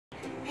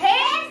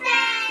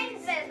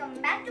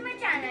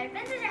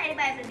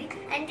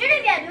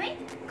are doing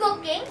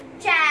cooking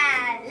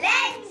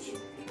challenge.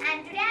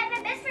 And today I have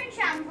my best friend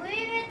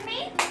Shambhavi with me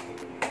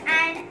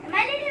and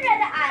my little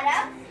brother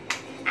Arav.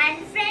 And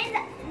friends,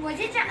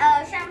 मुझे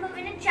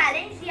शंभवी ने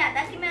challenge दिया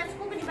था कि मैं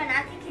उसको कुछ बना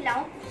के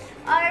खिलाऊं,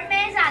 और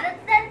मैं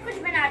ज़्यादातर कुछ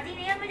बनाती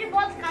नहीं हूँ, मुझे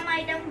बहुत कम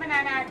आइटम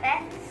बनाना आता है।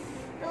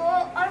 तो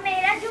और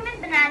मेरा जो मैं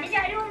बनाने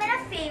जा रही हूँ वो मेरा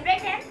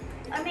फेवरेट है,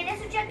 और मैंने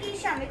सोचा कि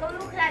शामी को भी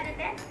वो खिला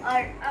देते हैं। और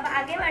अब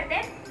आगे बढ़ते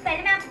हैं।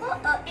 पहले मैं आपको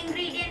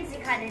इंग्रेडिएंट्स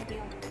दिखा देती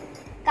हूँ।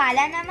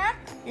 काला नमक,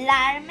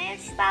 लाल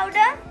मिर्च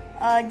पाउडर,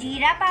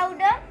 जीरा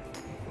पाउडर,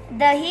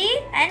 दही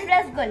एंड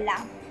रसगुल्ला।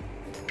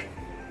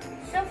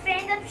 सो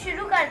फ्रेंड्स, अब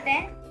शुरू करते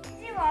हैं।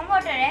 वार्म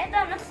वाटर है तो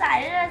हम लोग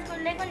सारे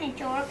रसगुल्ले को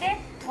निचोड़ के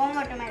वार्म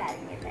वाटर में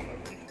डालेंगे। पहले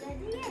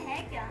ये है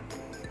क्या,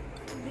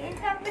 ये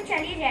तो आपको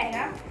चल ही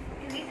जाएगा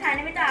क्योंकि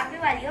खाने में तो आप ही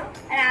वाली हो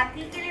और आप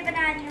ही के लिए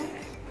बना रही हूँ।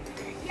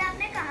 ये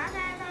आपने कहाँ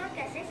खाया था और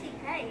कैसे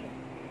सीखा है?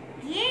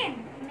 ये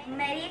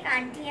मेरी एक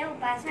आंटी है,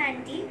 उपासना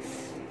आंटी,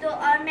 तो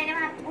और मैंने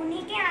वहाँ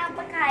उन्हीं के यहाँ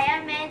पर खाया।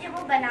 मैं जब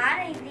वो बना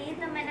रही थी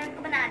तो मैंने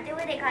उनको बनाते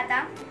हुए देखा था,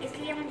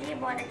 इसलिए मुझे ये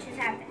बहुत अच्छे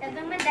से आता है।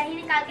 तब मैं दही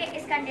निकाल के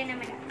इस कंटेनर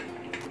में डालती हूँ।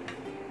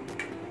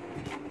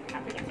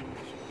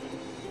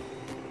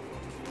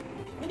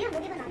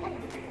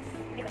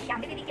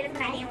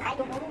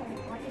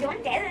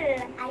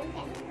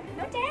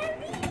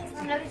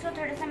 हम लोग इसको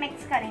थोड़ा सा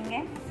मिक्स करेंगे,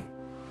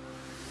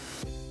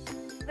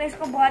 तो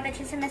इसको बहुत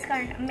अच्छे से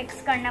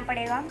मिक्स करना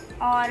पड़ेगा।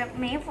 और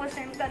मैं फर्स्ट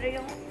टाइम कर रही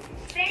हूँ।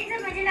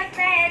 फ्रेंड्स, मुझे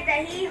लगता है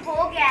दही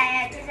हो गया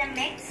है अच्छे से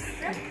मिक्स।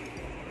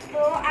 तो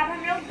अब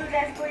हम लोग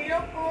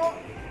रसगुल्लों को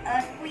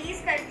स्क्वीज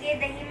करके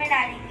दही में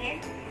डालेंगे।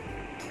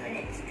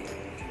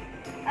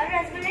 और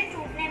रसगुल्ले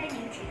टूटने भी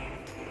नहीं चाहिए।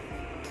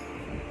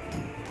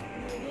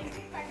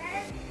 पता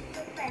है, तो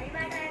पहली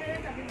बार ट्राई करो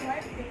तभी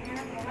बहुत दिखने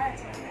में बहुत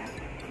अच्छा लगता है।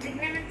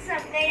 दिखने में तो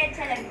सबका ही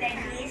अच्छा लगता है,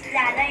 टेस्ट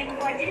ज़्यादा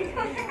इम्पोर्टेंट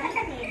होता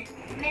है।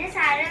 मैंने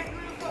सारे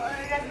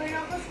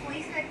रसगुल्लों को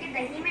स्क्वीज करके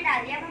दही में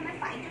डाल दिया। अब हमें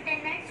 5 to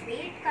 10 मिनट्स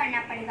वेट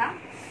करना पड़ेगा,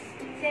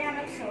 फिर हम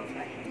लोग सर्व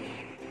करेंगे।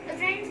 तो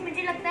फ्रेंड्स,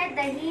 मुझे लगता है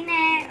दही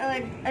ने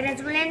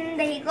रसगुल्ले ने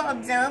दही को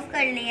ऑब्जर्व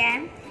कर लिया है।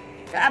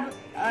 तो अब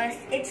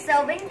इट्स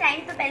सर्विंग टाइम।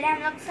 तो पहले हम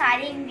लोग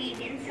सारे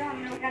इंग्रेडिएंट्स जो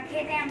हम लोग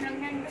रखे थे, हम लोग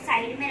ने उनको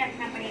साइड में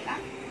रखना पड़ेगा,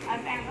 और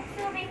फिर हम लोग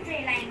सर्विंग ट्रे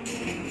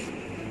लाएंगे।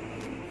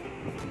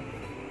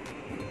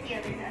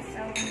 Here is our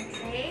serving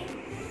tray.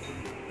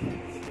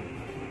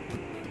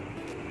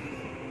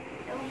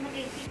 तो हम लोग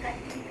एक ही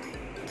करते हैं।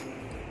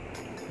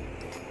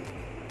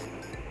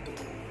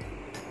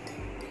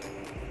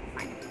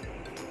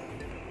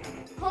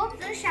 होप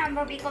तो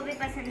शाम्भवी को भी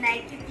पसंद आए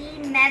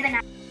क्योंकि मैं बना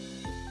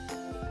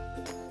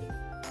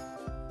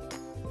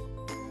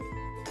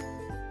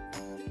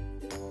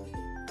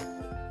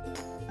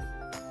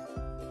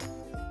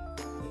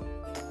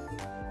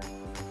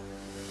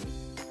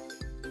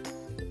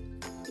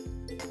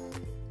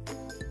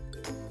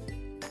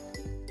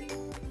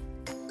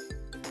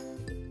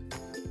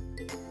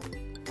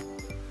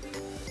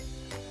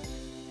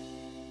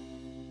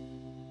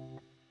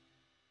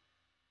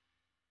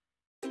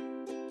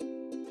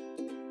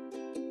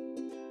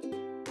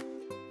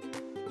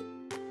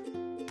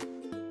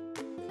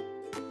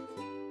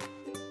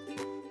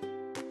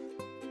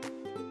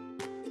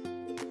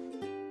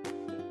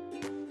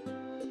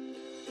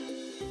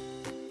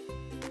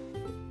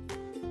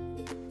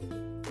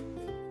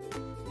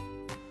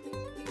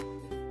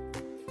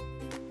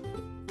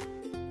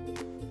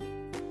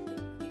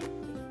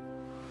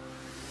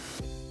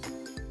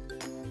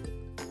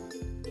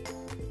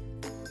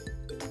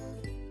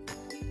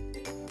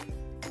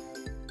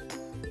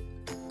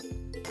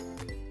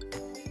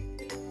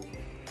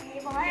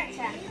बहुत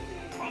अच्छा।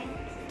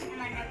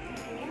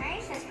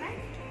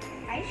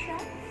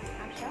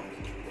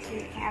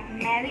 ठीक है, अब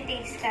मैं भी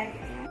टेस्ट करती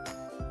हूँ।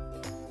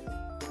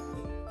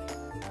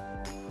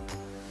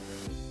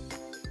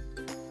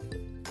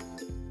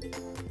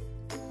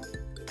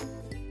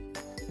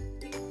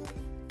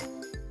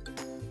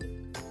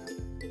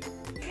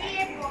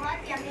 ये बहुत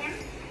यम्मी है।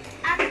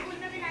 आप स्कूल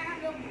में भी लाना, हम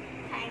लोग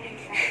खाएंगे।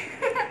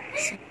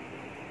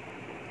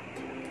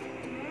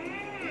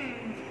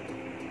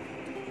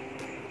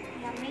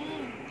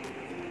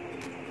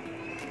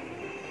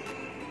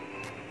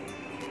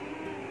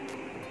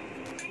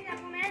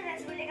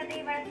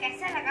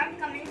 कैसा लगा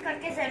कमेंट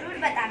करके जरूर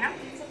बताना।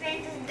 So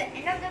friends, this is the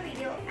end of the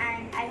video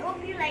and I hope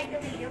you liked the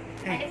video.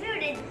 And if you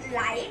did,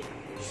 like,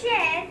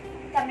 share,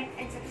 comment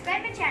and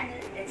subscribe my channel.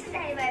 This is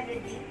Dahi Vada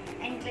Vriddhi,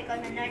 and click on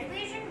the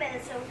notification bell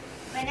so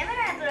whenever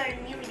I upload a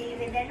new video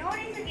with the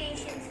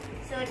notifications.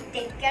 So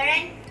take care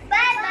and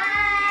bye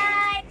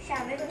bye.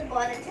 Shami को तो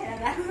बहुत अच्छा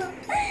लगा।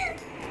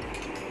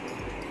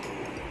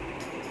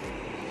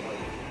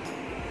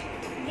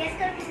 Guess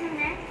करो किसने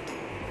बनाया?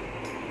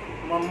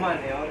 मम्मा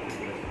ने। और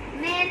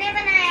मैंने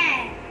बनाया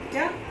है।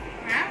 क्या?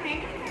 हाँ,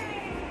 मैंने बनाया है।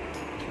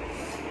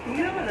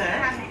 तुमने बनाया?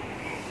 हाँ, मैंने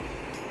बनाया।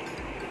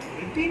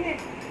 रिद्धि ने?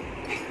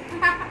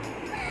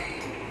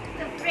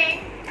 तो फ्रेंड,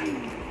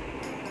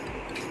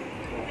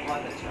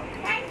 बहुत अच्छा।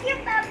 थैंक यू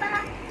पापा।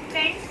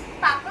 फ्रेंड्स,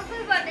 पापा को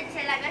भी बहुत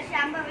अच्छा लगा,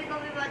 शाम्भवी को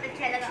भी बहुत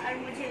अच्छा लगा, और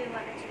मुझे भी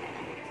बहुत अच्छा लगा।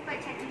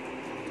 अच्छा,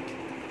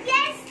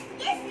 यस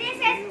यस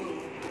यस,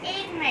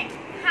 एक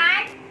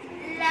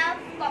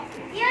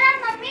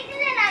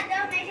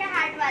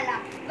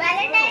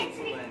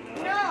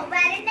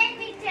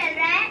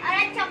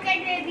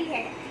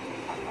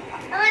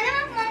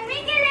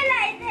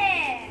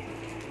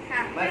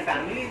My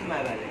family is my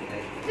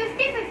Valentine.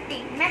 50-50.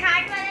 मैं हार्ट